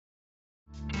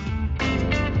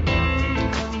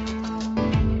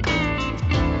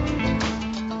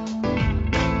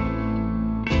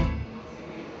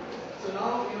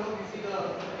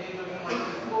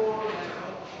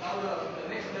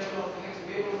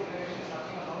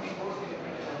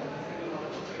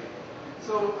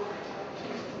So,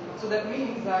 so that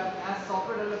means that as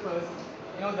software developers,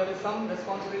 there is some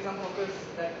responsibility, some focus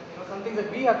that some things that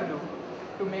we have to do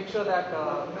to make sure that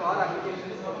our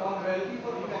applications perform well,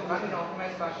 run in an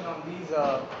optimized fashion on these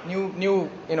new.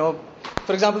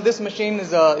 For example, this machine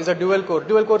is a dual core.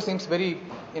 Dual core seems very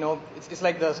it's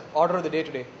like the order of the day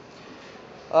today.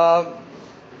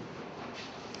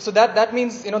 So that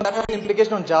means that has an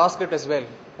implication on JavaScript as well,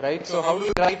 right? So how do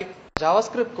you write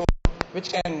JavaScript code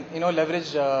which can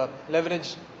leverage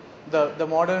the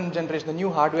modern generation, the new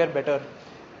hardware better?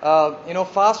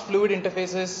 Fast fluid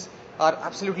interfaces are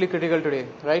absolutely critical today,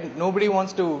 right? Nobody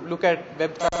wants to look at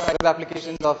web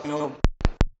applications of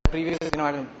previous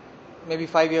maybe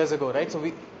 5 years ago, right? So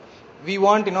we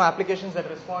want applications that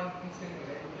respond instantly,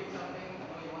 right? You click something,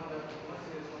 you want the response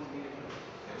immediately.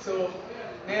 So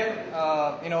there,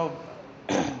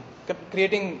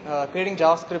 creating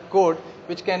JavaScript code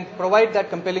which can provide that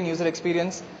compelling user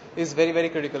experience is very, very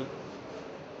critical.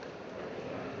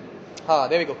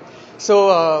 There we go.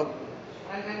 So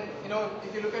and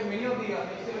if you look at many of the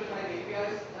HTML5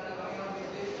 APIs that are coming out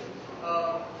these days, a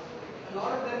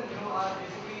lot of them are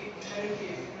basically inherently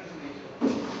asynchronous in nature.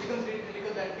 It becomes very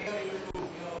critical that we are able to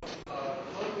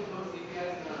work with those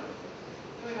APIs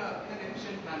in an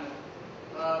efficient manner.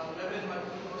 Leverage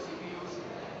multiple core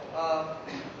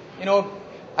CPUs.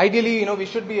 Ideally, we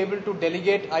should be able to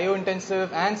delegate IO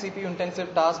intensive and CPU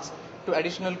intensive tasks to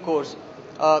additional cores.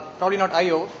 Probably not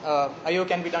IO. IO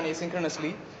can be done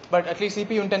asynchronously, but at least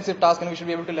CPU intensive tasks, we should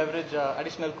be able to leverage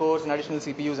additional cores and additional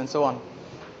CPUs and so on.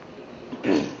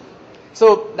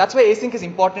 So that's why async is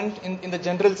important in the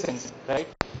general sense, right?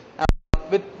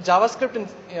 With JavaScript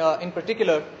in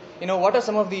particular, what are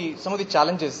some of the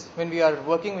challenges when we are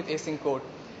working with async code?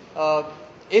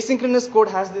 Asynchronous code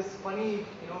has this funny, if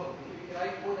you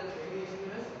write code that's very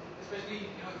asynchronous, especially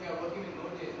if you are working with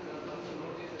Node.js,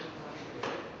 Node.js is something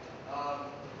today.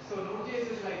 So Node.js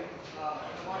is like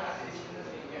what as asynchronous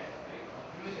you get, right?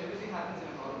 In which everything happens in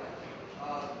a callback.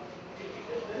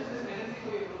 There is this tendency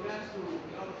for your programs to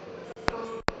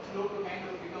flow to kind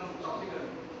of become logical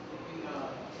in a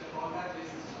callback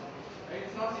based system, right?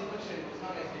 It's not sequential. It's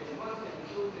not like statement 1, statement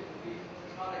 2, statement 3.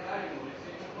 It's not like that anymore. It's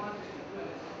statement 1, statement 2,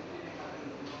 and then something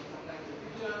happens. Sometimes in the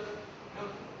future.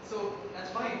 So that's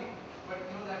fine, but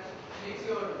that makes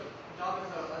your job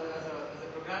as a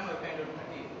programmer kind of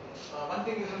tricky. One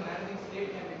thing is managing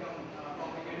state can become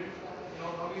complicated.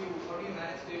 How do you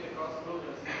manage state across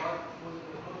closures? What goes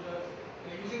into the closure?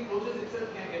 Using closures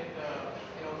itself can get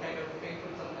kind of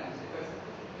painful sometimes, because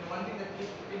one thing that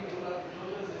keeps tripping people up with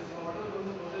closures is whatever goes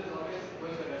into closure is always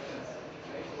going to reference,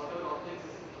 right? So whatever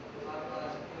objects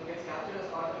are gets captured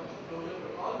as part of closure to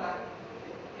callback,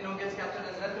 gets captured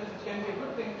as reference, which can be a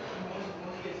good thing in most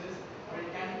cases, but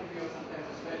it can be sometimes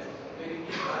as well, where you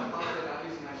need to unpass the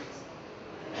value semantics.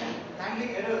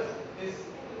 Handling errors is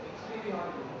extremely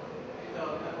hard to do with the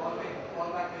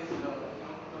callback based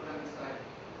programming style.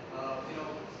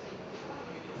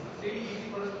 It's really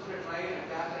easy for us to try and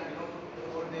adapt and put the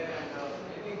code there, and if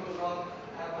anything goes wrong,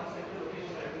 have one central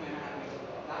location where everything is happening.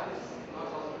 That is not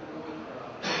possible to do with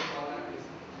callback based.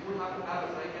 You would have to have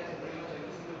a try catch in pretty much every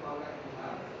single callback that you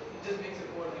have. It just makes your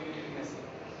code really, really messy.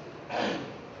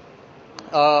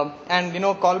 And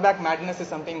callback madness is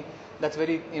something that's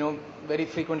very very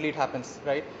frequently it happens,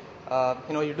 right?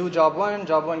 You do job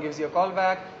one gives you a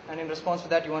callback, and in response to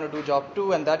that you want to do job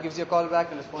 2, and that gives you a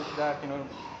callback in response to that.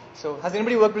 So has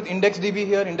anybody worked with IndexDB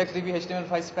here? IndexDB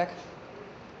HTML5 spec?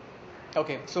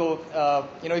 Okay, so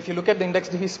if you look at the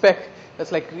IndexDB spec,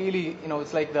 that's like really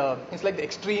it's like the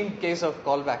extreme case of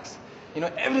callbacks.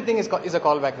 Everything is a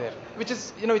callback there,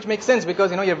 which makes sense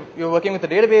because you're working with a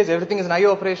database. Everything is an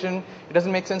IO operation. It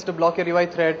doesn't make sense to block your UI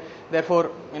thread.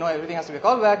 Therefore, everything has to be a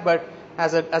callback. But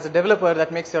as a developer,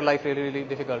 that makes your life really, really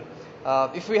difficult.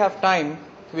 If we have time,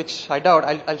 which I doubt,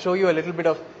 I'll show you a little bit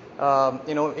of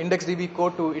IndexDB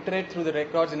code to iterate through the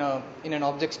records in an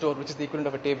object store, which is the equivalent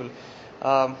of a table.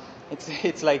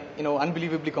 It's like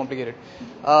unbelievably complicated.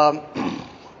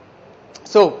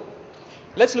 So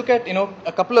let's look at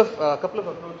a couple of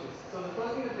approaches. So the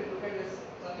first thing that we look at is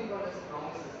something called as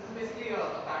promises. This is basically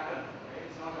a pattern, right?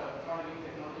 It's not a new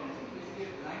technology. It's basically a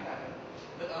design pattern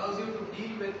that allows you to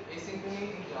deal with asynchrony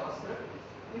in JavaScript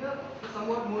in a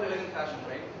somewhat more elegant fashion,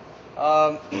 right?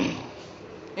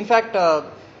 In fact,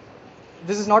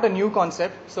 this is not a new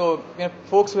concept. So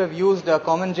folks who have used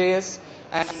CommonJS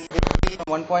and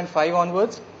from 1.5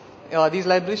 onwards, these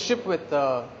libraries ship with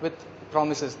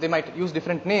promises. They might use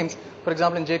different names. For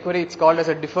example, in jQuery, it's called as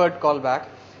a deferred callback.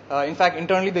 In fact,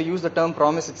 internally, they use the term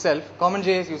promise itself.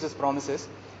 CommonJS uses promises.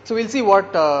 So we'll see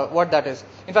what that is.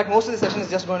 In fact, most of the session is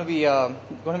just going to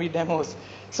be demos.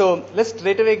 So let's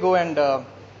straight away go and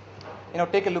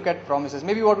take a look at promises.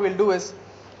 Maybe what we'll do is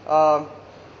we'll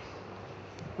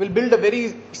build a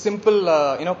very simple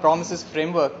promises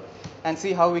framework and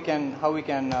see how we can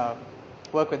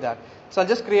work with that. So I'll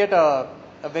just create a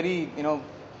very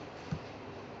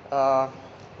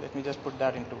let me just put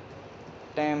that into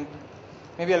temp.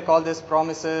 Maybe I'll call this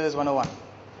promises 101,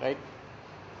 right?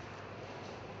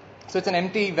 So it's an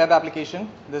empty web application.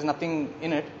 There's nothing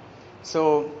in it.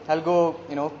 So I'll go,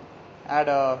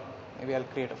 maybe I'll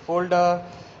create a folder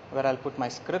where I'll put my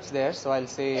scripts there. So I'll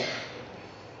say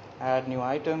add new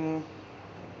item.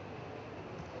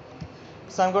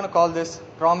 So I'm going to call this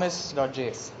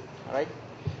promise.js. All right.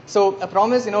 So a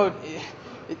promise,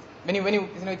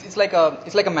 it's like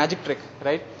a magic trick,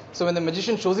 right? So when the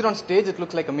magician shows it on stage, it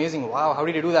looks like amazing. Wow, how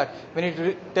did he do that? When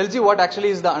it tells you what actually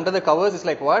is under the covers, it's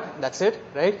like, what? That's it,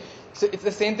 right? So it's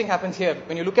the same thing happens here.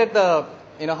 When you look at the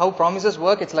how promises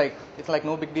work, it's like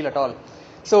no big deal at all.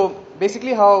 So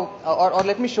basically or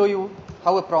let me show you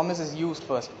how a promise is used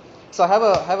first. So I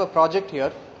have a project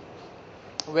here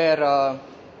where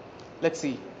let's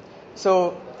see.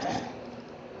 So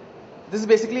this is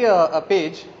basically a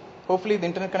page. Hopefully the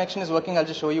internet connection is working. I'll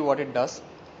just show you what it does.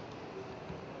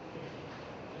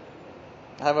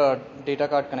 I have a data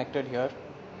card connected here.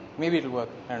 Maybe it'll work.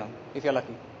 I don't know, if you're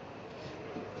lucky.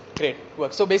 Great,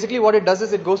 works. So basically what it does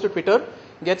is it goes to Twitter,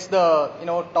 gets the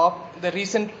the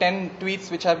recent 10 tweets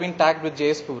which have been tagged with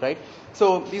JSFoo, right?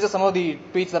 So these are some of the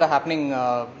tweets that are happening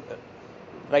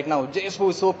right now. JSFoo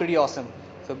is so pretty awesome.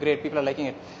 So great, people are liking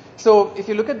it. So if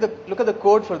you look at the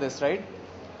code for this, right?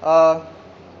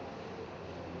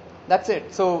 That's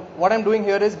it. So what I'm doing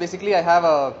here is basically I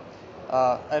have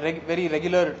very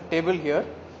regular table here.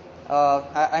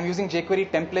 I'm using jQuery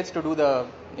templates to do the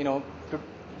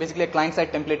basically a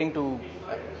client-side templating to.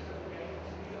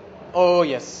 Oh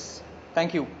yes,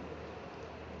 thank you.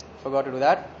 Forgot to do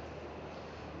that.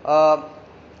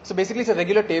 So basically it's a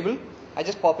regular table. I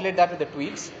just populate that with the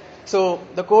tweets. So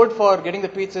the code for getting the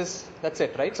tweets is that's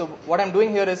it, right? So what I'm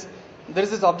doing here is there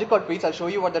is this object called tweets. I'll show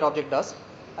you what that object does.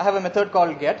 I have a method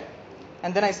called get,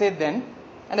 and then I say then,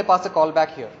 and I pass a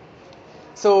callback here.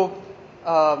 So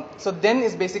then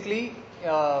is basically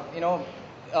a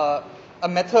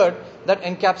method that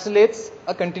encapsulates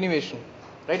a continuation,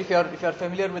 right? If you're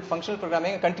familiar with functional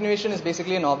programming, a continuation is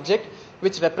basically an object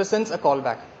which represents a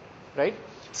callback, right?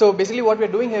 So basically what we're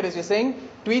doing here is we're saying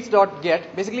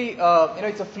tweets.get. Basically,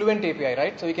 it's a fluent API,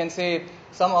 right? So you can say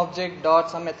some object dot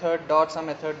some method dot some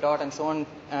method dot and so on,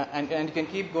 and you can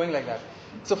keep going like that.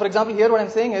 So for example, here what I'm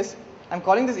saying is I'm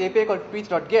calling this API called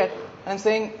tweets.get, and I'm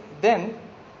saying then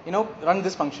run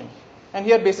this function. And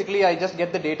here basically I just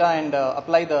get the data and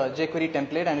apply the jQuery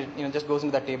template, and it just goes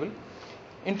into that table.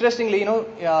 Interestingly,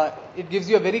 it gives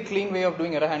you a very clean way of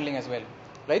doing error handling as well,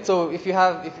 right? So if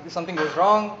something goes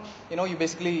wrong, you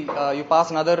basically you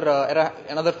pass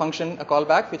another function, a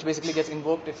callback, which basically gets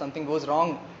invoked if something goes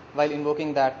wrong while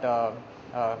invoking that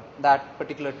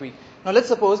particular tweet. Now let's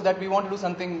suppose that we want to do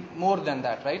something more than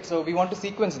that, right? So we want to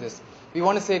sequence this. We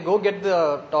want to say go get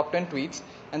the top 10 tweets,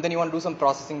 and then you want to do some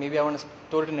processing. Maybe I want to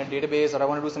store it in a database, or I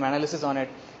want to do some analysis on it,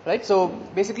 right? So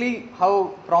basically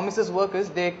how promises work is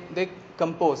they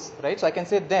compose, right? So I can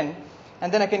say then,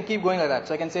 and then I can keep going like that.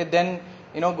 So I can say then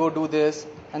go do this,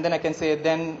 and then I can say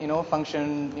then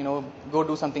function go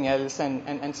do something else,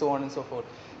 and so on and so forth.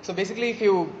 So basically if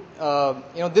you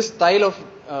this style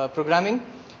of programming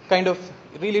kind of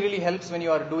really helps when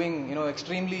you are doing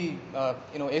extremely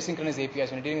asynchronous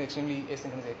APIs, when you're dealing with extremely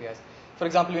asynchronous APIs. For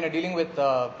example, when you're dealing with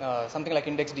something like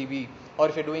IndexedDB, or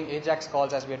if you're doing AJAX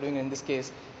calls as we are doing in this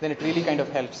case, then it really kind of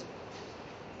helps.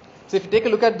 So if you take a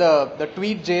look at the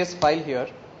tweet.js file here,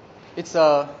 it's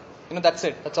that's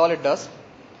it. That's all it does.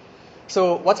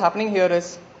 So what's happening here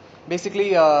is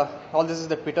basically all this is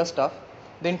the Twitter stuff.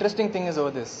 The interesting thing is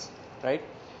over this, right?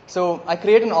 So I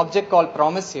create an object called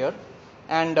promise here,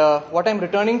 and what I'm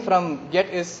returning from get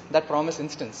is that promise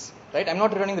instance, right? I'm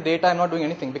not returning the data. I'm not doing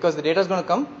anything because the data is going to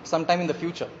come sometime in the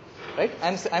future, right?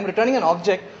 I'm returning an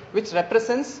object which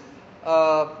represents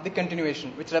the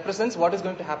continuation, which represents what is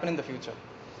going to happen in the future.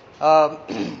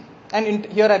 And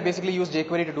here I basically use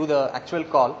jQuery to do the actual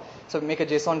call. So make a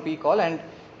JSON P call, and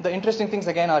the interesting things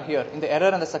again are here. In the error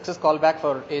and the success callback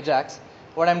for AJAX,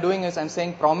 what I'm doing is I'm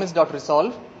saying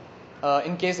promise.resolve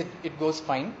in case it goes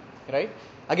fine, right?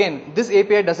 Again, this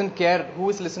API doesn't care who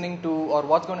is listening to or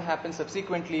what's going to happen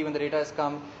subsequently when the data has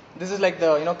come. This is like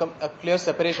the a clear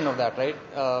separation of that, right?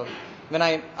 When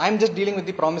I'm just dealing with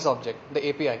the promise object, the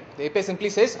API. The API simply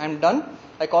says I'm done.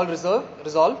 I call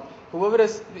resolve. Whoever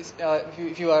is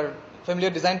if you are familiar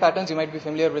design patterns, you might be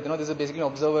familiar with, this is basically an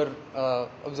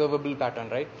observable pattern,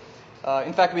 right?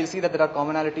 In fact, we'll see that there are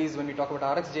commonalities when we talk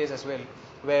about RxJS as well,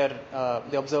 where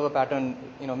the observer pattern,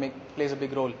 plays a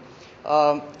big role.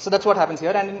 So that's what happens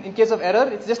here. And in case of error,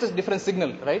 it's just a different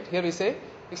signal, right? Here we say,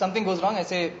 if something goes wrong, I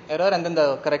say error, and then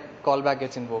the correct callback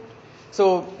gets invoked.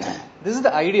 So this is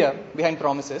the idea behind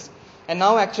promises. And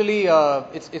now actually,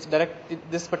 it's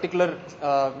direct. This particular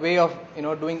way of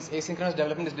doing asynchronous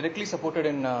development is directly supported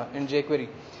in jQuery.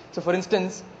 So for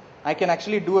instance, I can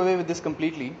actually do away with this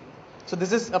completely. So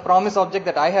this is a promise object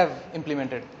that I have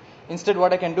implemented. Instead,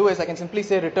 what I can do is I can simply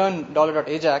say return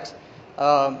 $.ajax.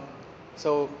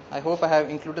 So I hope I have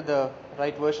included the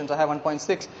right versions. I have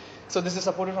 1.6. So this is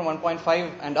supported from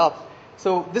 1.5 and up.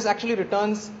 So this actually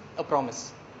returns a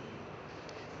promise.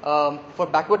 For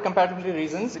backward compatibility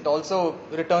reasons, it also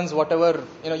returns whatever,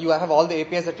 you have all the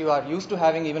APIs that you are used to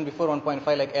having even before 1.5,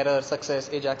 like error, success,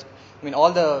 Ajax.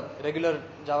 All the regular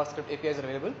JavaScript APIs are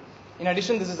available. In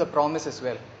addition, this is a promise as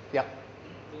well. Yeah.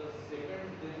 The second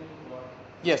then what?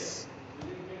 Yes. Will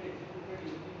it get executed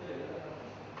using the error?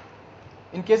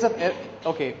 In case of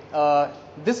okay,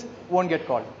 this won't get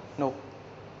called. No.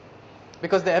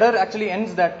 Because the error actually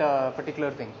ends that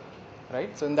particular thing,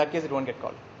 right? So in that case, it won't get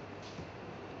called.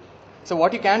 So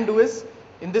what you can do is,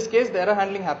 in this case, the error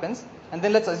handling happens, and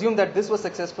then let's assume that this was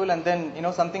successful, and then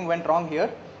something went wrong here.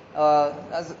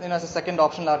 As a second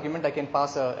optional argument, I can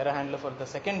pass a error handler for the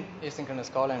second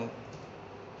asynchronous call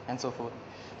and so forth.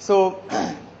 So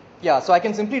yeah, so I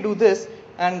can simply do this,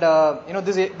 and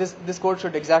this code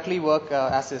should exactly work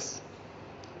as is,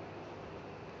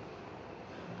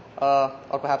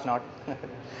 or perhaps not.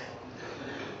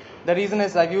 The reason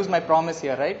is I've used my promise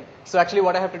here, right? So actually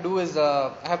what I have to do is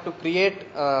I have to create,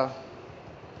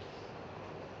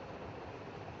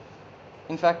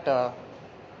 in fact,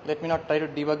 let me not try to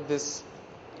debug this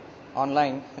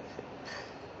online.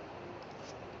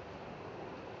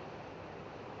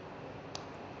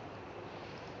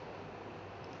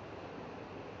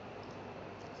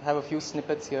 I have a few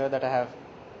snippets here that I have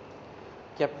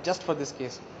kept just for this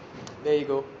case. There you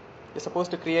go. You're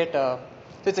supposed to create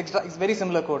so it's very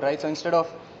similar code, right? So instead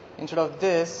of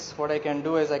this, what I can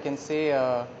do is I can say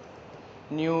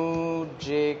new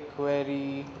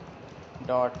jQuery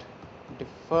dot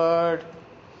deferred,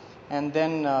 and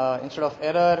then instead of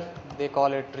error, they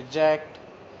call it reject,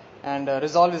 and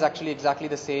resolve is actually exactly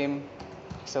the same.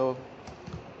 So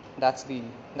that's the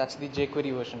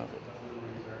jQuery version of it.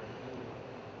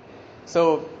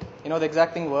 So the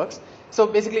exact thing works. So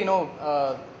basically,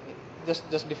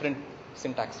 just different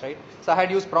syntax, right? So I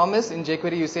had used promise. In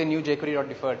jQuery, you say new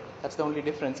jQuery.deferred. That's the only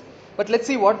difference. But let's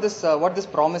see what this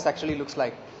promise actually looks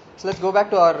like. So let's go back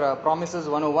to our promises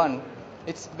 101.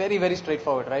 It's very, very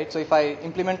straightforward, right? So if I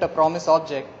implement a promise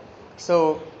object,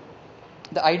 so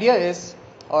the idea is,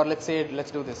 or let's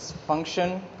do this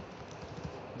function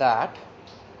that,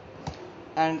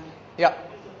 and yeah.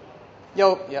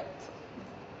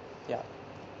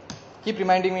 Keep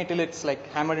reminding me till it's like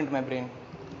hammered into my brain.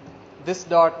 This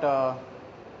dot,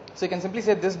 so you can simply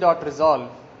say this dot resolve,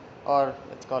 or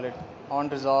let's call it on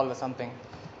resolve or something,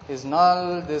 is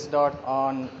null. This dot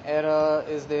on error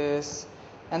is this,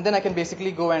 and then I can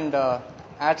basically go and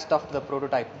add stuff to the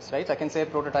prototypes, right? So I can say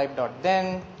prototype dot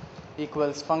then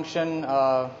equals function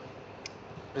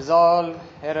resolve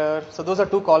error. So those are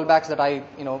two callbacks that I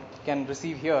can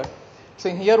receive here. So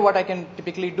in here, what I can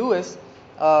typically do is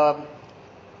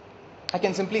I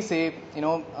can simply say,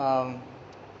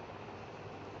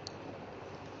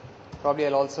 probably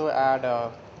I'll also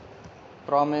add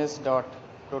promise dot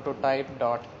prototype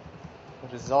dot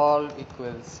resolve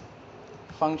equals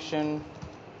function,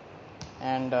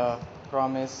 and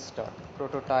promise dot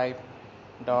prototype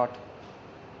dot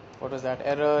what was that,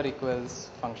 error equals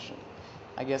function.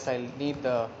 I guess I'll need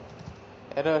the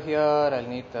error here, I'll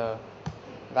need the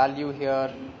value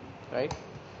here, right?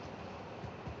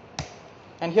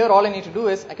 And here all I need to do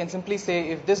is I can simply say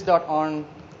if this dot on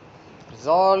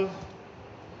resolve,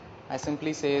 I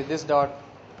simply say this dot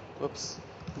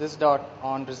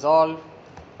on resolve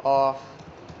of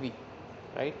v,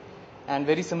 right? And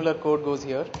very similar code goes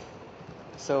here.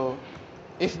 So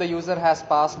if the user has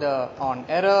passed on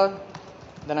error,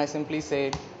 then I simply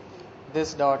say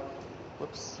this dot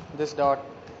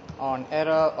on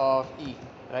error of e,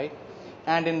 right?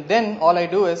 And then all I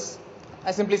do is I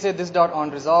simply say this dot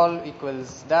on resolve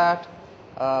equals that,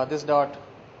 this dot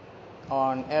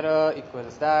on error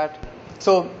equals that.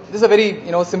 So this is a very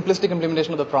simplistic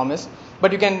implementation of the promise,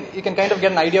 but you can kind of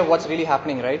get an idea of what's really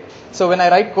happening, right? So when I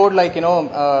write code like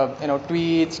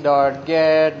tweets dot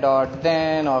get dot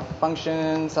then or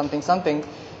function something,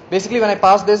 basically when I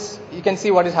pass this, you can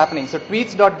see what is happening. So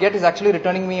tweets.get is actually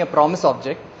returning me a promise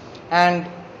object, and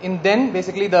in then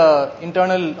basically the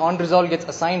internal onResolve gets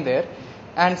assigned there,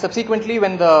 and subsequently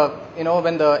when the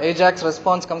when the Ajax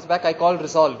response comes back, I call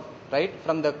resolve, right?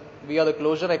 From the via the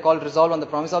closure, I call resolve on the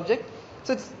promise object.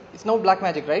 So it's no black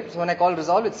magic, right? So when I call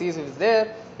resolve, it sees if it's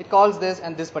there, it calls this,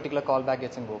 and this particular callback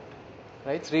gets invoked,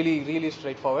 right? It's really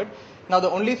straightforward. Now the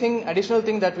only additional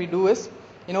thing that we do is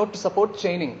to support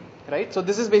chaining, right? So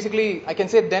this is basically, I can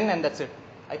say then and that's it.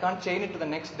 I can't chain it to the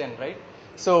next then, right?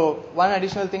 So one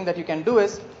additional thing that you can do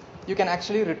is you can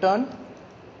actually return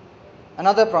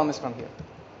another promise from here.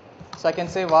 So I can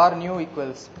say var new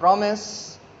equals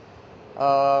promise.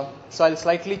 So I'll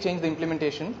slightly change the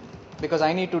implementation because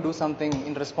I need to do something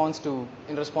in response to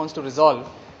resolve.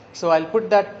 So I'll put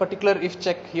that particular if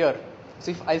check here.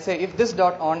 So if I say if this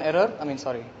dot on error,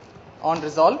 on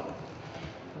resolve,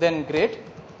 then great.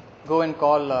 Go and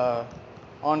call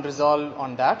on resolve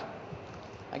on that.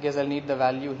 I guess I'll need the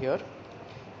value here,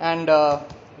 and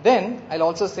then I'll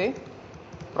also say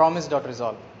promise dot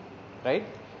resolve, right?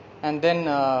 And then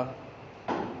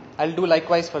I'll do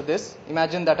likewise for this.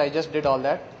 Imagine that I just did all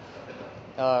that.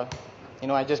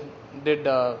 I just did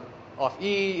of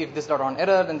e, if this dot on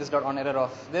error, then this dot on error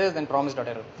of this, then promise dot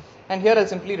error. And here I'll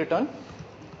simply return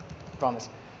promise.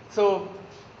 So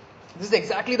this is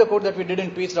exactly the code that we did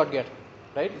in tweets.get,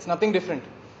 right? It's nothing different.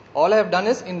 All I have done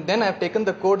is then I have taken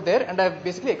the code there and I have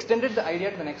basically extended the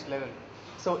idea to the next level.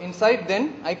 So inside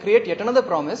then I create yet another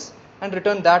promise and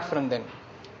return that from then.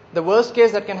 The worst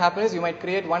case that can happen is you might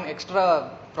create one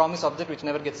extra promise object which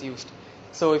never gets used.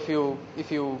 So if you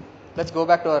let's go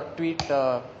back to our tweet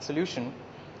solution.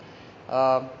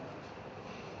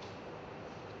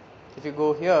 If you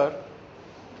go here,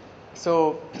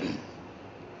 so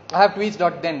I have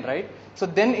tweets.then, right? So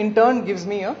then in turn gives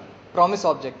me a promise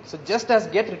object. So just as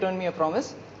get returned me a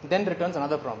promise, then returns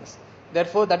another promise.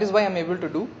 Therefore, that is why I'm able to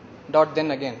do dot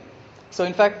then again. So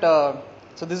in fact,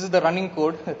 so this is the running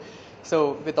code.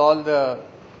 So with all the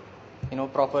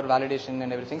proper validation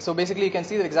and everything. So basically you can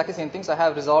see the exactly same thing. So I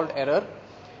have resolved error.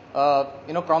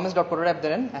 Promise dot prototype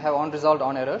then I have on resolved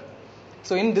on error.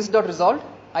 So in this dot resolved,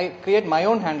 I create my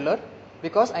own handler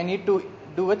because I need to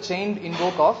do a chained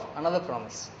invoke of another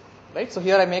promise, right? So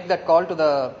here I make that call to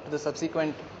the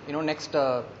subsequent next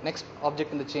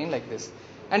object in the chain like this,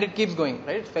 and it keeps going,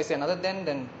 right? If I say another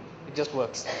then it just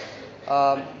works. That's what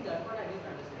I didn't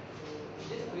understand.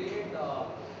 So you just created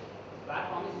bad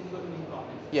promise is equal to new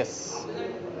promise. Yes. After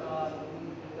that,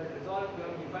 the result you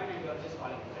have defined and you are just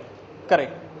calling it, right?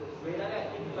 Correct. Where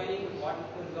I keep defining what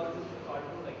the result should call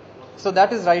to, like. So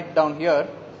that is right down here.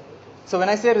 So when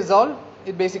I say resolve,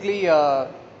 it basically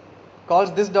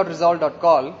calls this dot resolve dot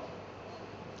call.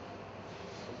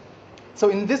 So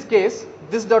in this case,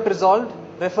 this dot resolved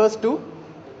refers to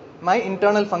my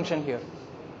internal function here,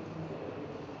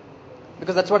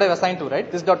 because that's what I've assigned to,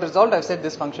 right? This dot resolved, I've said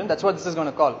this function. That's what this is going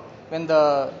to call.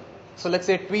 So let's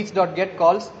say tweets dot get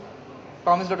calls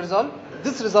promise dot resolve.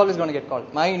 This resolve is going to get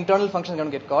called. My internal function is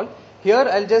going to get called. Here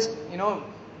I'll just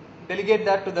delegate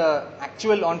that to the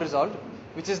actual on resolved,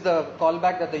 which is the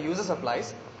callback that the user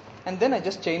supplies, and then I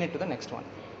just chain it to the next one.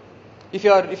 If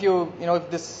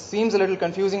this seems a little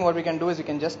confusing, what we can do is we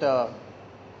can just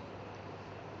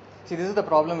see, this is the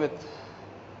problem with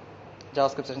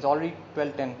JavaScript sessions. Already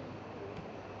 12:10.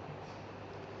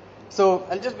 So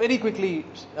I'll just very quickly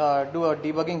do a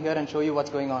debugging here and show you what's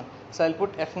going on. So I'll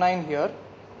put F9 here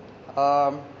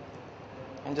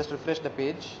and just refresh the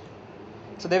page.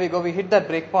 So there we go. We hit that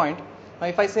breakpoint. Now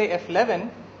if I say F11,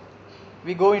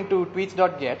 we go into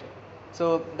tweets.get.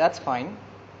 So that's fine.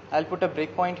 I'll put a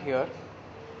breakpoint here.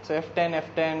 So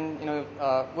F10,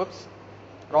 whoops,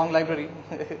 wrong library.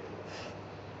 I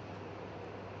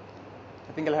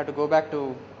think I'll have to go back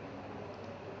to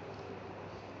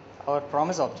our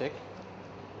promise object.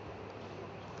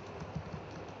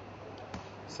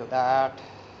 So that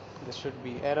this should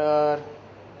be error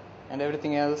and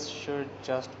everything else should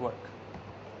just work.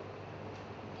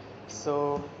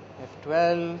 So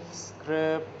F12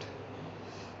 script.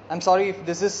 I'm sorry if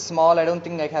this is small. I don't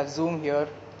think I have zoom here.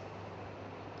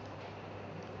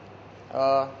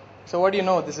 So what do you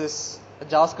know? This is a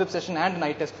JavaScript session and an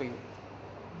iTest for you.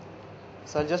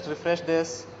 So I'll just refresh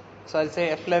this. So I'll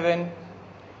say F11.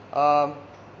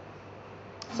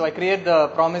 So I create the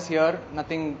promise here,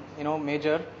 nothing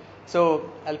major. So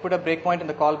I'll put a breakpoint in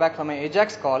the callback for my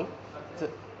Ajax call.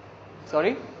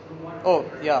 Sorry? Oh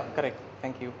yeah, correct.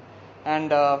 Thank you.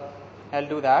 And I'll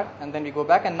do that, and then we go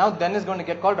back, and now then is going to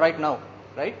get called right now,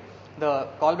 right? The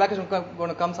callback is going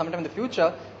to come sometime in the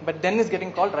future, but then is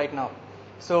getting called right now.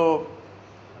 So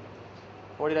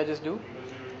what did I just do?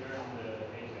 Because you returned the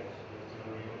Ajax.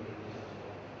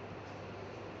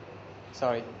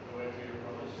 Sorry. Go back to your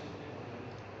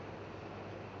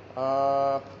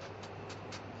promise.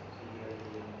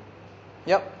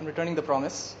 Yep, I'm returning the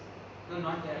promise. No,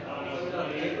 not yet. No, no, So no,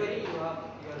 the here. jQuery you have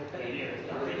written. Here.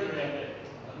 You have written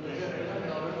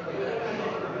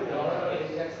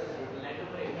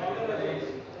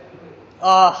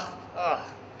Ah,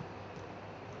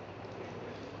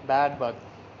 bad bug.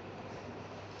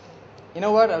 You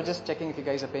know what? I was just checking if you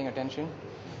guys are paying attention.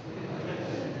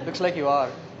 Looks like you are.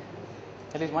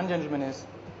 At least one gentleman is.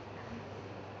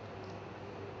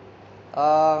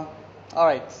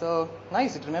 Alright, so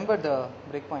nice, it remembered the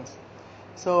breakpoints.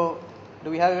 So, do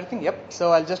we have everything? Yep.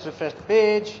 So I'll just refresh the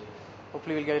page.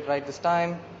 Hopefully we'll get it right this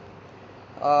time.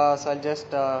 So I'll just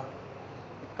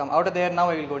come out of there. Now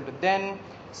I will go into then.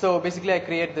 So basically I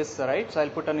create this, right? So I'll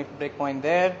put a breakpoint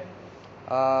there.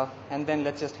 And then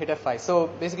let's just hit F5. So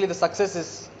basically the success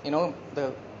is,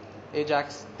 the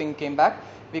Ajax thing came back.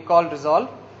 We call resolve.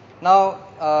 Now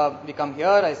we come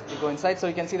here, we go inside. So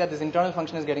you can see that this internal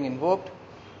function is getting invoked.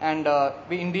 And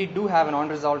we indeed do have an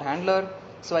onResolved handler.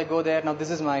 So I go there. Now this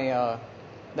is my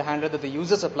the handler that the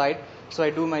users applied. So I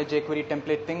do my jQuery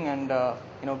template thing and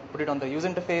put it on the user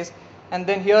interface. And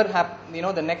then here,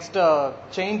 the next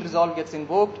chained resolve gets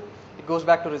invoked. It goes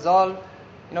back to resolve.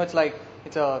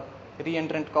 It's a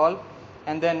re-entrant call.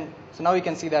 And then, so now we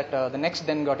can see that the next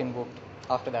then got invoked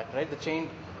after that, right? The chain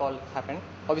call happened.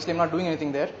 Obviously, I'm not doing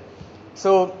anything there.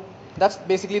 So that's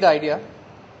basically the idea.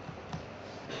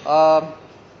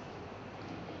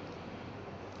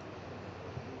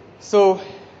 So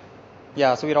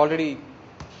we're already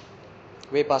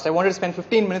way past. I wanted to spend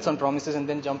 15 minutes on promises and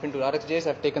then jump into RxJS.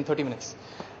 I've taken 30 minutes.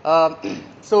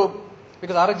 So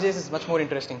because RxJS is much more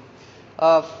interesting.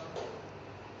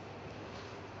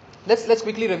 Let's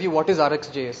quickly review what is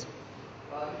RxJS.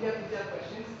 If you have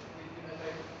questions, I'll try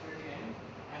to put it again,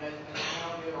 and I'll hang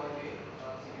out here all day,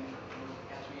 so you can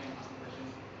catch me and ask me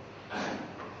questions.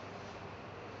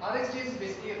 RxJS is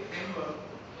basically a framework,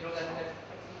 that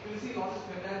you will see lots of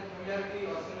familiarity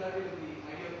or similarity with the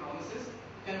idea of promises.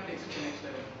 You can take it to the next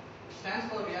level. It stands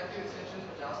for Reactive Extensions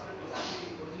for JavaScript. It was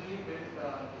actually originally built,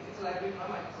 it's a library from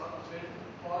Microsoft, built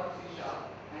for C#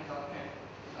 and .NET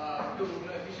to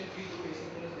efficiently do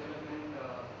asynchronous development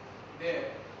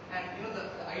there. And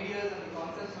the ideas and the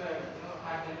concepts were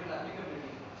had general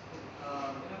applicability.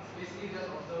 It's basically just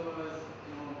observers,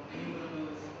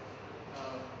 enumerables,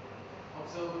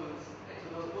 observables. Right?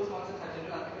 So those concepts had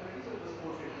general applicability. So it was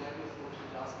ported. The library was ported to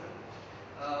JavaScript.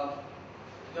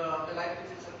 The library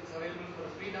it's available for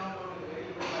a free download with a very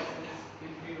limited license.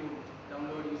 Feel free to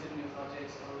download, use it in your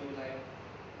projects, however you like.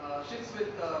 Ships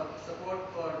with support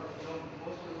for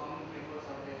most of the common frameworks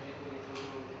out there, jQuery,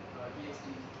 Flow,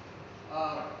 TXT.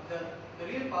 The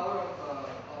real power of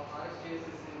RxJS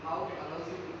is in how it allows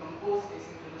you to compose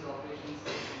asynchronous operations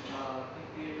in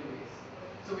creative ways.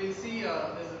 So we'll see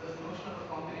there's a notion of a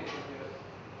combinator here,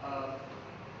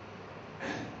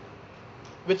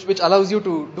 which allows you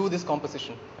to do this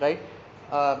composition, right?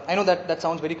 I know that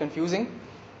sounds very confusing,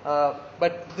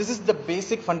 but this is the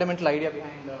basic fundamental idea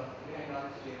behind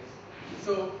RxJS.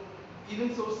 So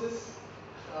event sources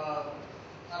are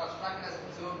abstracted as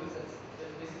observables.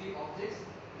 That's basically objects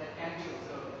that can be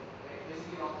observed, right?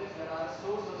 Basically objects that are a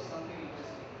source of something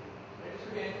interesting, right? It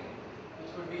could be anything.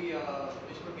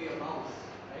 Which could be a mouse,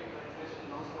 right? You're interested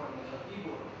in mouse coordinates, or a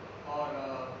keyboard, or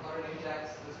an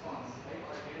Ajax response, right?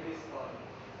 Or a database call,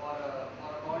 or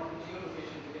a call to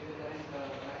geolocation to get the current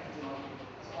technology.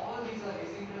 So all these are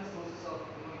asynchronous sources of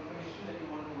information that you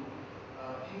want to.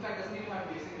 In fact, doesn't even have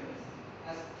to be asynchronous.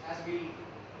 As we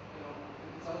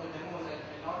in some of the demos,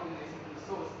 I'll not use asynchronous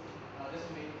source just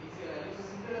to make it easier. I'll use a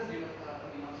synchronous data,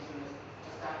 not synchronous, a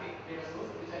static data source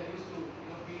which I use to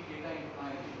feed data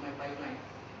into my pipeline.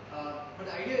 But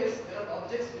the idea is there are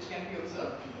objects which can be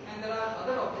observed, and there are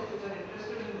other objects which are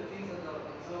interested in the things that are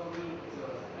observable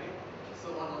observers, right?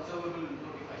 So or observable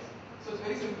notifies. So it's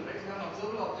very simple, right? So you have an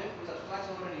observable object which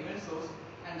abstracts over an event source,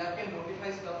 and that can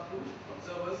notify stuff to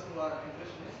observers who are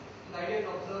interested in it. So the idea is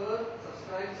observer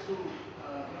subscribes to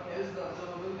tells the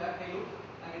observable that hey look,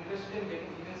 I'm interested in getting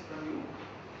events from you.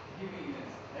 Give me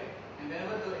events, right? And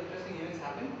whenever the interesting events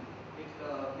happen, it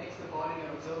makes the call in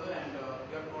your observer, and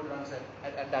your code runs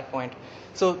at that point.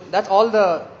 So that's all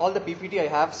the PPT I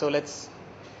have. So let's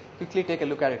quickly take a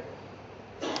look at it.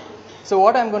 So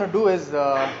what I'm going to do is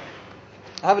I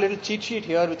have a little cheat sheet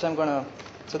here, which I'm going to.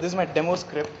 So this is my demo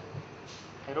script.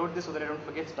 I wrote this so that I don't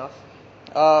forget stuff.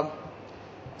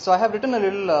 So I have written a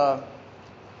little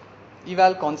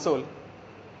eval console.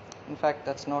 In fact,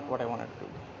 that's not what I wanted to do.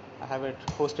 I have it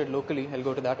hosted locally. I'll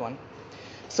go to that one.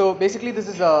 So basically, this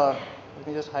is let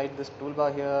me just hide this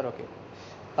toolbar here. Okay.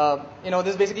 This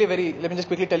is basically let me just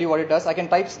quickly tell you what it does. I can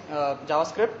type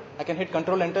JavaScript, I can hit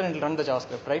Control Enter and it'll run the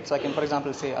JavaScript, right? So I can, for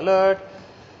example, say alert,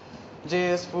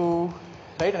 JS foo,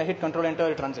 right? And I hit Control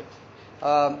Enter, it runs it.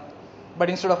 But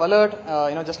instead of alert,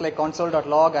 just like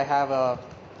console.log, I have a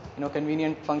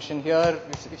convenient function here,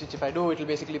 which if I do, it will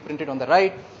basically print it on the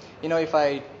right. If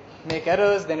I make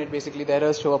errors, then the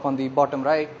errors show up on the bottom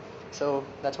right. So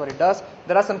that's what it does.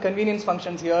 There are some convenience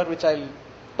functions here, which I'll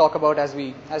talk about as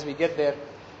we get there.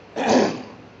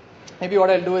 Maybe what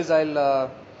I'll do is I'll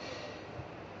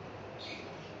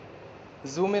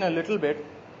zoom in a little bit.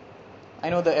 I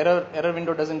know the error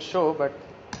window doesn't show, but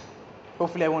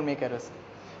hopefully I won't make errors.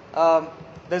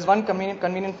 There's one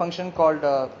convenient function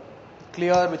called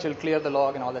clear, which will clear the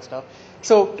log and all that stuff.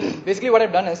 So basically what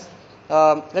I've done is,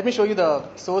 let me show you the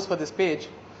source for this page.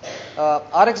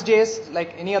 RxJS,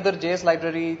 like any other JS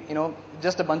library,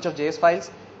 just a bunch of JS files.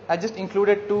 I just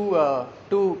included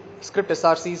two script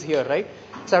SRCs here, right?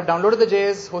 So I've downloaded the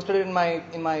JS, hosted it in my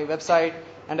website,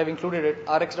 and I've included it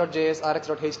rx.js,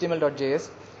 rx.html.js.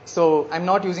 So I'm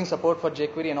not using support for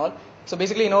jQuery and all. So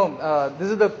basically,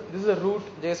 this is the root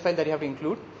JS file that you have to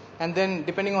include, and then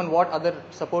depending on what other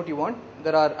support you want,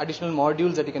 there are additional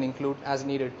modules that you can include as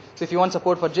needed. So if you want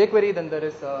support for jQuery, then there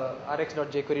is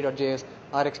rx.jquery.js,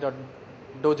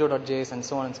 rx.dojo.js, and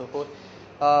so on and so forth.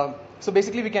 So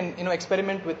basically, we can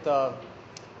experiment with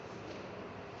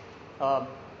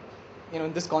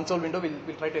in this console window,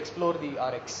 we'll try to explore the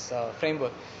Rx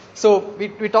framework. So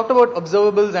we talked about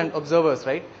observables and observers,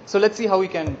 right? So let's see how you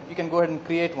can go ahead and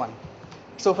create one.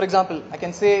 So for example, I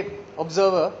can say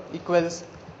observer equals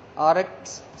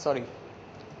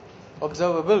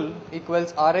observable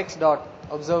equals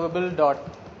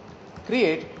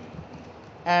rx.observable.create,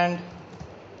 and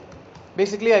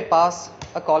basically I pass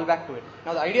a callback to it.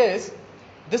 Now the idea is,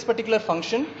 this particular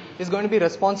function is going to be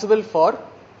responsible for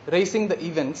raising the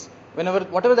events.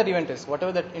 Whatever that event is,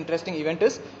 whatever that interesting event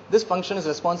is, this function is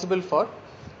responsible for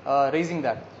raising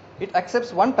that. It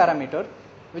accepts one parameter,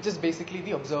 which is basically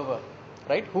the observer,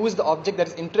 right? Who is the object that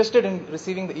is interested in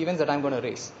receiving the events that I'm going to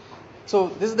raise. So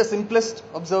this is the simplest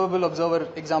observer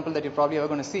example that you're probably ever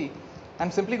going to see.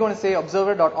 I'm simply going to say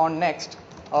observer.onNext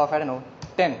of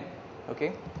 10,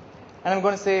 okay? And I'm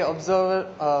going to say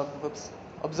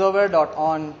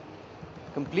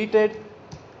observer.onCompleted,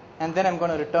 and then I'm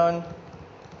going to return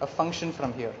a function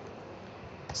from here.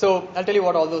 So I'll tell you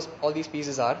what all these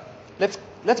pieces are. Let's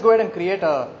go ahead and create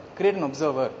an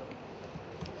observer.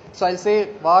 So I'll say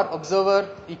var observer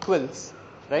equals,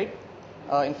 right?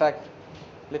 In fact,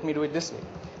 let me do it this way.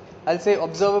 I'll say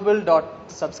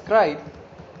observable.subscribe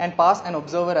and pass an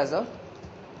observer as a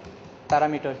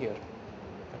parameter here.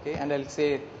 Okay, and I'll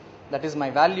say that is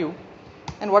my value.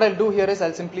 And what I'll do here is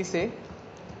I'll simply say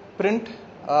print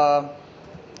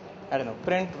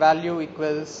print value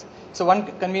equals. So one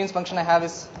convenience function I have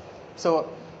is,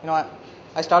 I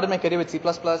started my career with C++.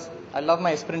 I love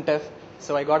my sprintf,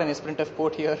 so I got an sprintf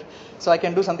port here. So I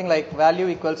can do something like value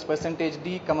equals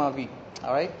 %d, v.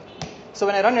 All right. So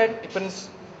when I run it, it prints,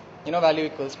 value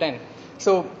equals 10.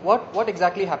 So what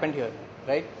exactly happened here,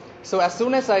 right? So as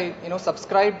soon as I,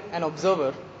 subscribed an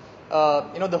observer,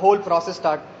 the whole process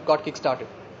got kick-started,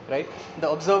 right? The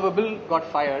observable got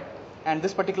fired, and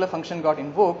this particular function got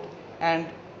invoked, and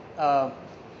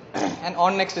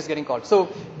onNext is getting called. So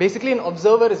basically, an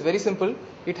observer is very simple.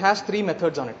 It has 3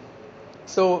 methods on it.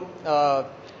 So I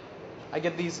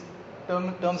get these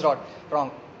terms wrong.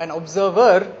 An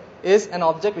observer is an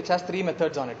object which has 3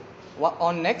 methods on it: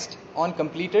 onNext,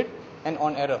 onCompleted, and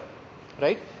onError,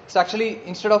 right? So actually,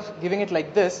 instead of giving it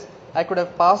like this, I could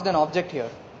have passed an object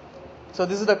here. So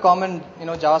this is the common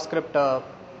JavaScript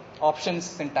options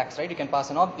syntax, right? You can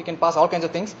pass all kinds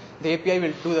of things. The API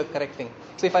will do the correct thing.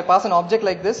 So if I pass an object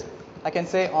like this, I can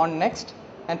say onNext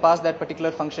and pass that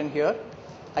particular function here.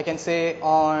 I can say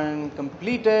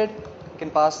onCompleted, I can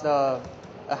pass a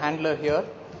handler here,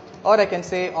 or I can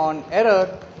say onError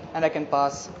and I can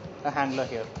pass a handler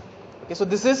here. Okay, so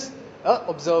this is a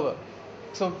observer.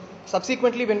 So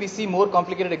subsequently, when we see more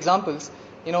complicated examples,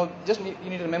 you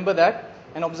need to remember that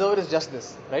an observer is just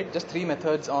this, right? Just 3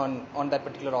 methods on that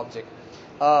particular object.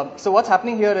 So what's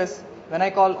happening here is, when I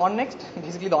call onNext,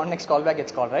 basically the onNext callback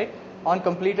gets called, right?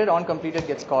 onCompleted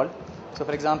gets called. So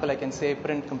for example, I can say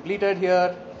print completed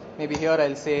here. Maybe here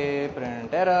I'll say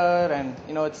print error, and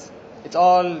it's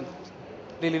all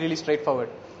really, really straightforward.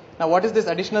 Now what is this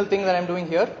additional thing that I'm doing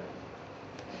here?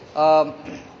 So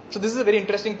this is a very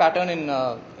interesting pattern in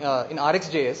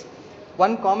RxJS.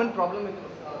 One common problem with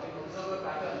observer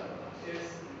pattern is,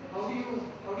 how do you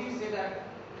say that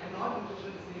I'm not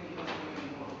interested in receiving events from you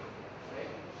anymore, right?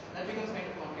 That becomes kind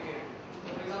of complicated.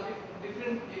 So for example,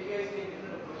 different APIs take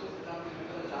different approaches.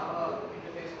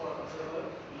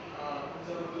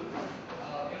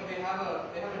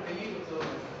 they have a delete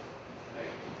observer,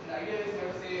 right? And the idea is you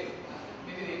have to say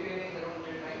maybe the API names I don't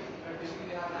get right, but basically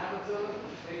they have an add observer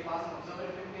where you pass an observer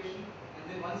implementation, and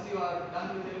then once you are done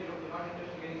with it, you're not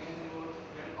interested in getting names anymore.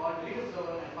 You have to call delete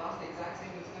observer and pass the exact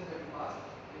same instance that you passed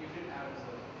when you did add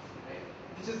observer, right?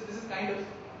 This is kind of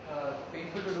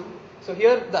painful to do. So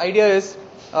here the idea is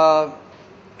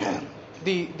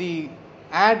the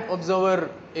add observer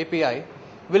API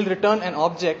will return an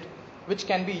object which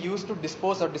can be used to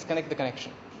dispose or disconnect the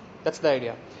connection. That's the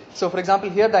idea. So for example,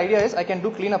 here the idea is I can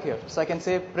do cleanup here. So I can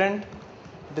say print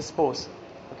dispose.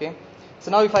 Okay.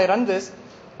 So now if I run this,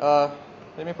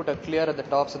 let me put a clear at the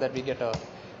top so that we get a.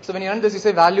 So when you run this, you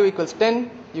say value equals 10,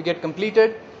 you get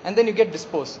completed, and then you get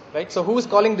dispose, right? So who is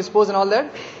calling dispose and all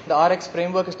that? The RX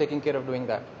framework is taking care of doing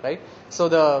that, right? So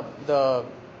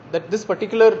this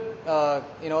particular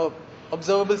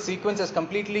observable sequence has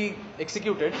completely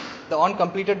executed. The on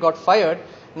completed got fired.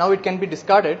 Now it can be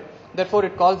discarded. Therefore,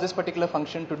 it calls this particular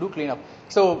function to do cleanup.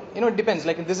 So it depends.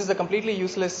 Like this is a completely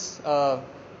useless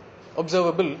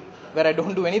observable where I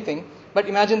don't do anything. But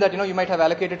imagine that you might have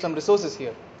allocated some resources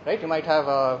here, right? You might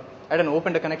have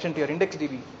opened a connection to your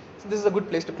IndexedDB. So this is a good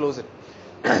place to close it.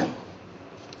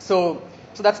 So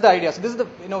that's the idea. So this is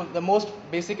the most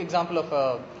basic example of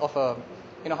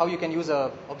how you can use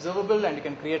a observable, and you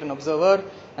can create an observer,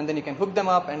 and then you can hook them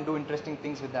up and do interesting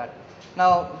things with that.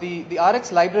 Now the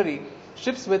RX library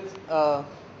ships with a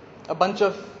bunch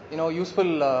of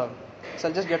useful. So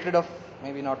I'll just get rid of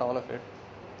maybe not all of it.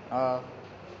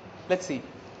 Let's see.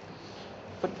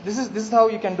 But this is how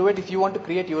you can do it if you want to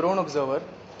create your own observer.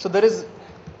 So there is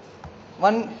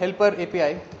one helper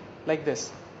API like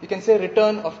this. You can say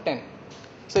return of 10.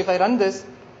 So if I run this,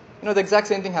 the exact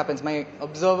same thing happens. My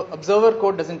observer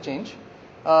code doesn't change.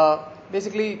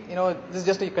 Basically, this is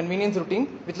just a convenience routine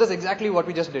which does exactly what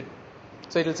we just did.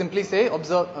 So it will simply say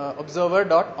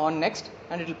observer.onNext,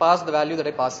 and it will pass the value that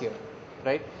I pass here,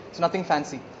 right? So nothing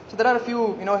fancy. So there are a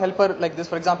few helper like this.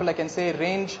 For example, I can say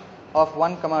range of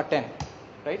 1, 10,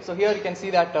 right? So here you can see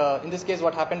that in this case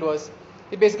what happened was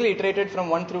it basically iterated from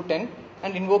 1 through 10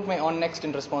 and invoked my onNext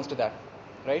in response to that,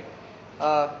 right?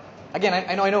 Again,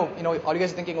 I know, all you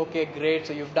guys are thinking, okay, great,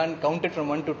 so you've counted from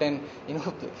 1 to 10,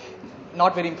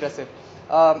 not very impressive.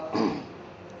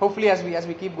 Hopefully, as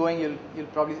we keep going, you'll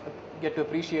probably get to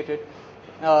appreciate it.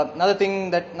 Another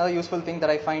useful thing that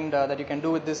I find that you can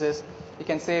do with this is you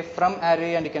can say from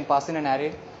array and you can pass in an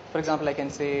array. For example, I can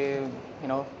say,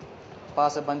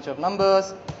 pass a bunch of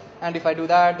numbers, and if I do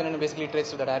that, then it basically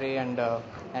iterates to that array and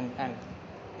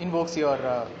invokes your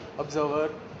observer.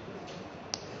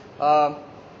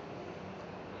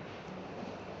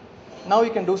 Now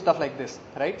you can do stuff like this,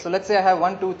 right? So let's say I have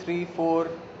 1, 2, 3, 4,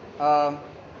 5,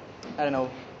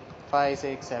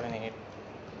 6, 7, 8,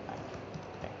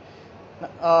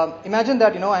 9. Imagine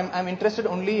that I'm interested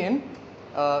only in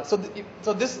so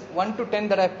this 1 to 10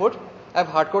 that I put, I've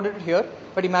hard coded it here.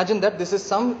 But imagine that this is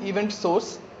some event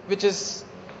source which is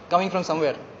coming from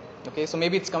somewhere. Okay, so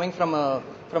maybe it's coming from a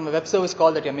web service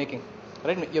call that you're making,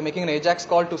 right? You're making an AJAX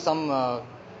call to some.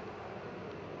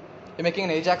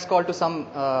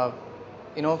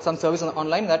 Some service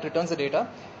online that returns the data,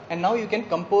 and now you can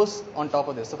compose on top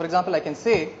of this. So for example, I can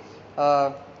say,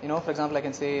 I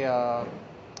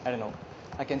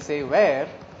can say where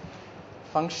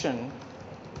function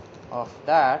of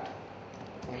that,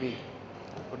 maybe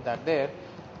I'll put that there.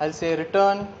 I'll say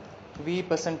return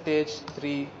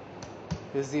v%3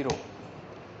 is 0.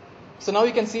 So now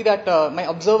you can see that my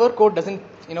observer code doesn't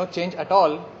change at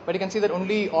all, but you can see that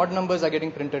only odd numbers are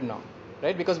getting printed now,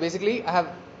 right? Because basically I have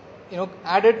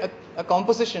added a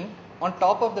composition on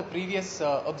top of the previous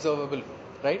observable,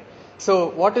 right?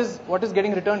 So what is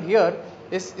getting returned here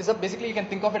is basically you can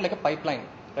think of it like a pipeline,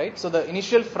 right? So the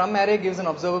initial from array gives an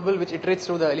observable which iterates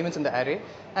through the elements in the array,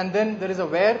 and then there is a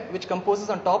where which composes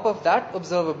on top of that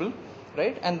observable,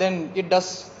 right? And then it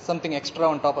does something extra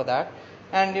on top of that,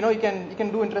 and you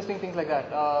can do interesting things like that.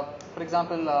 For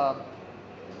example,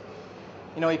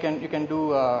 you can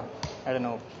do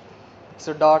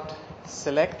so dot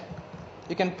select.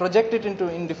 You can project it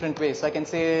in different ways. So I can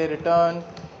say return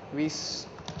v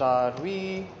star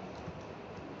v.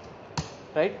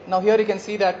 Right now here you can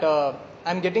see that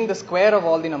I'm getting the square of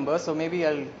all the numbers. So maybe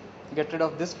I'll get rid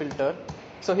of this filter.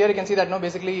 So here you can see that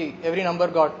basically every number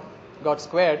got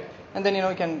squared, and then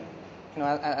you can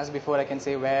as before I can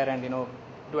say where and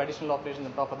do additional operations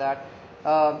on top of that,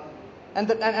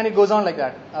 and it goes on like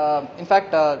that. In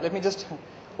fact, let me just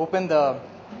open the.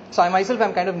 So I'm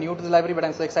kind of new to the library, but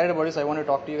I'm so excited about it, so I want to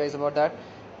talk to you guys about that.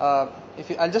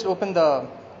 I'll just open the.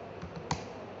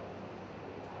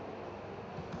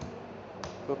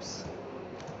 Oops.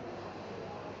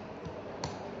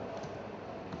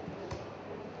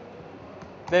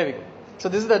 There we go. So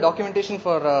this is the documentation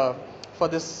for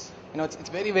this. It's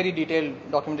very very detailed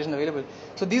documentation available.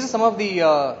 So these are some of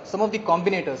the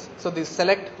combinators. So this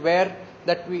select where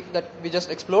that we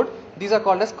just explored. These are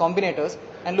called as combinators.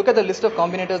 And look at the list of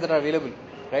combinators that are available.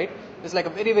 Right? It's like a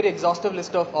very very exhaustive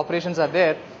list of operations are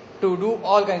there to do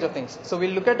all kinds of things. So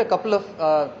we'll look at a couple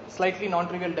of slightly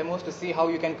non-trivial demos to see how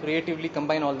you can creatively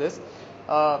combine all this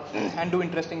and do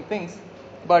interesting things.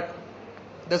 But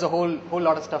there's a whole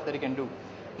lot of stuff that you can do.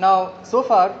 Now, so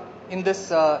far in this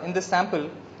sample,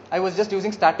 I was just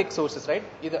using static sources, right?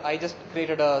 Either I just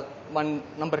created a one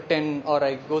number 10, or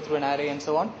I go through an array and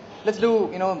so on. Let's do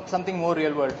something more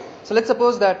real world. So let's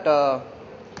suppose that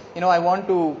I want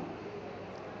to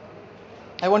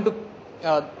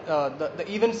the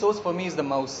event source for me is the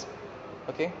mouse.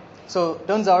 Okay. So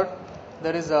turns out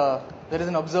there is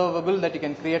an observable that you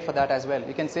can create for that as well.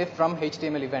 You can say from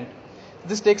HTML event.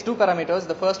 This takes two parameters.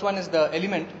 The first one is the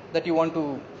element that you want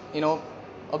to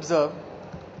observe.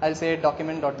 I'll say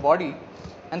document.body,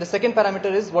 and the second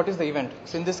parameter is what is the event.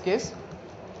 So in this case,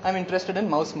 I'm interested in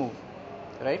mouse move,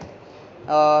 right?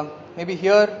 Maybe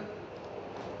here,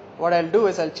 what I'll do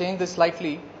is I'll change this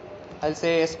slightly. I'll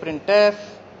say sprintf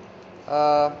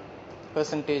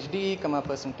 %d, comma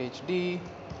 %d.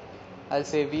 I'll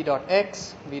say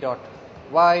v.x,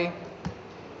 v.y.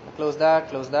 Close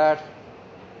that,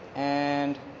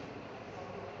 and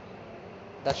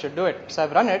that should do it. So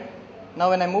I've run it.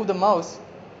 Now when I move the mouse,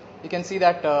 you can see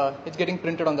that it's getting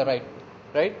printed on the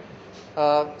right?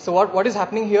 So what is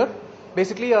happening here?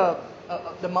 Basically,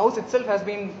 the mouse itself has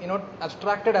been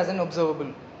abstracted as an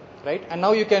observable, right? And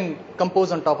now you can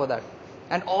compose on top of that,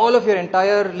 and all of your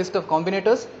entire list of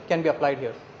combinators can be applied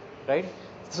here, right?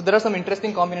 So there are some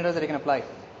interesting combinators that you can apply.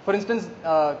 For instance,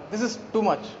 this is too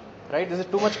much, right? This is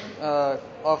too much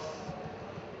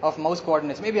of mouse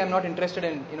coordinates. Maybe I'm not interested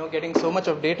in getting so much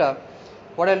of data.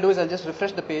 What I'll do is I'll just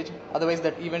refresh the page. Otherwise,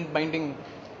 that event binding,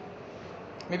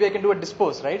 maybe I can do a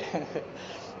dispose, right?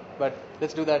 But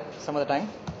let's do that some other time.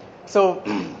 So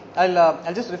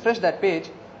I'll just refresh that page.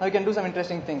 Now you can do some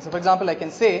interesting things. So for example, I can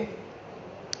say,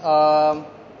 I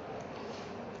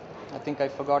think I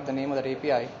forgot the name of that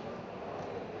API.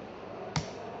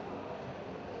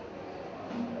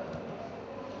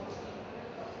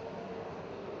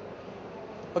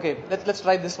 Okay, let's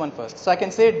try this one first. So I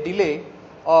can say delay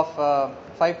of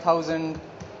 5,000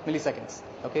 milliseconds.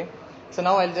 Okay, so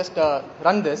now I'll just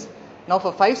run this. Now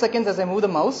for 5 seconds, as I move the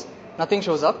mouse, nothing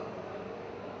shows up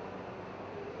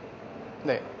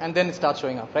there, and then it starts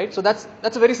showing up, right? So that's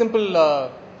a very simple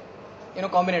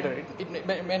combinator.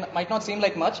 It might not seem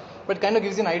like much, but it kind of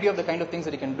gives you an idea of the kind of things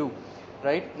that you can do,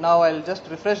 right? Now I'll just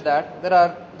refresh that. There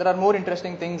are more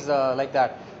interesting things like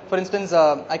that. For instance,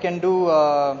 I can do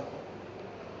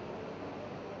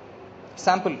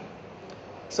sample.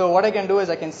 So what I can do is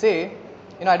I can say,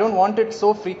 I don't want it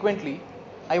so frequently.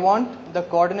 I want the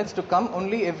coordinates to come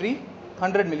only every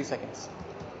 100 milliseconds,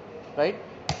 right?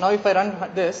 Now if I run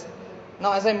this,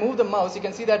 now as I move the mouse, you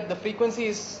can see that the frequency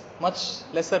is much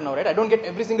lesser now, right? I don't get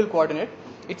every single coordinate.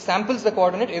 It samples the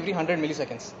coordinate every 100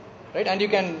 milliseconds, right? And you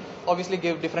can obviously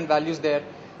give different values there.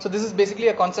 So this is basically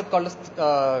a concept called as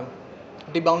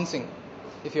debouncing.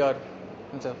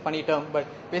 It's a funny term, but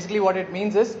basically what it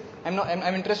means is I'm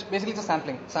interested. Basically, it's a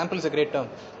sampling. Sample is a great term,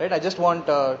 right? I just want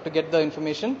to get the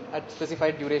information at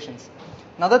specified durations.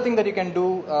 Another thing that you can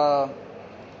do.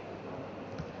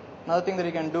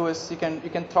 Is you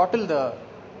can throttle the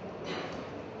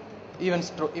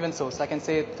event source. I can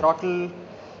say throttle.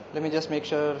 Let me just make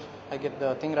sure I get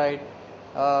the thing right.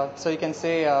 So you can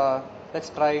say let's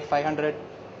try 500.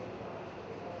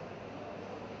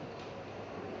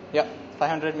 Yeah,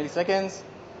 500 milliseconds.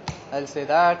 I'll say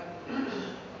that.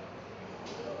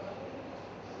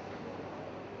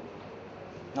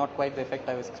 Not quite the effect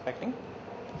I was expecting.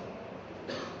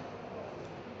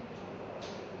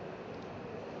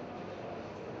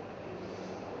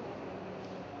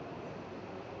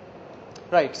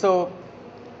 Right, so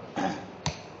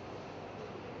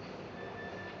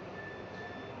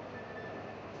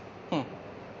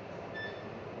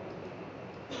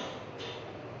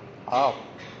Wow,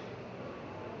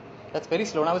 that's very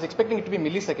slow. I was expecting it to be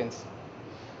milliseconds,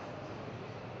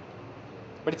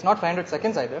 but it's not 500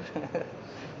 seconds either.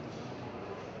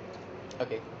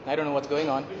 Okay, I don't know what's going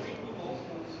on.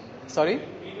 Sorry?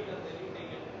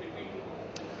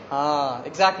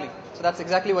 Exactly. So that's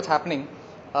exactly what's happening.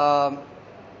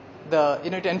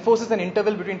 It enforces an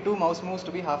interval between two mouse moves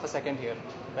to be half a second here,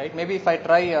 right? Maybe if I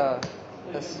try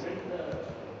this.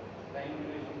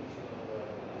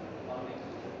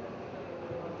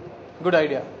 Good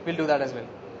idea. We'll do that as well.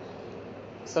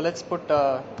 So let's put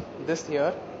this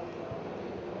here.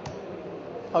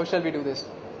 How shall we do this?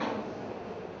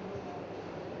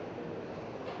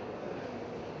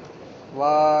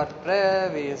 Var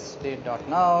prev is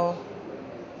date.now.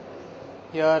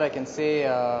 Here I can say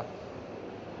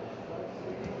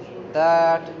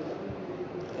that.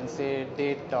 I can say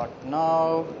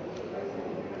date.now.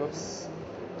 Oops.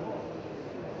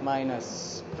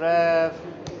 Minus prev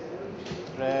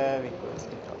equals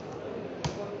date.now.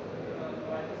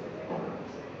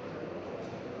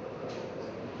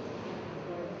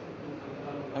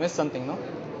 I missed something, no?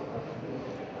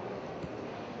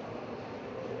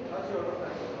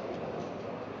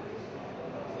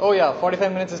 Oh yeah,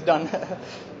 45 minutes is done.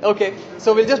 Okay,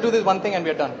 so we'll just do this one thing and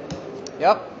we're done.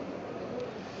 Yep.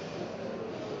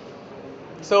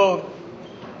 So,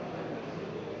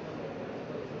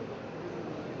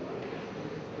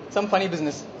 some funny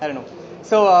business, I don't know.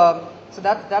 So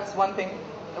that's one thing.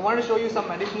 I wanted to show you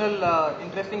some additional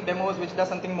interesting demos which does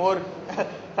something more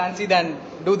fancy than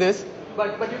do this.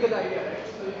 But you get the idea, right?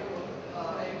 So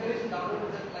I encourage you to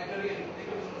download that library and take a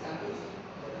look at the samples.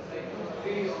 It's like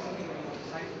really awesome thing going on.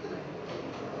 Right?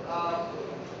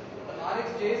 The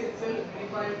RxJS itself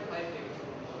minified 5 gigs.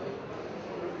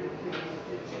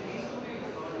 These two things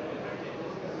are different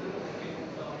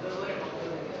server and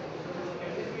observer.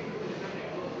 Can this be to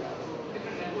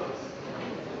different networks?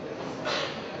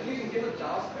 At least in case of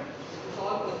JavaScript, it's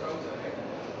all for the browser, right?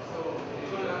 So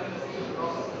it's going to run in a single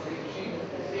process on the same machine.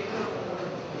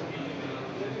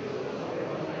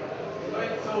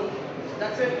 Alright, so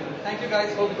that's it. Thank you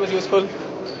guys. Hope it was useful.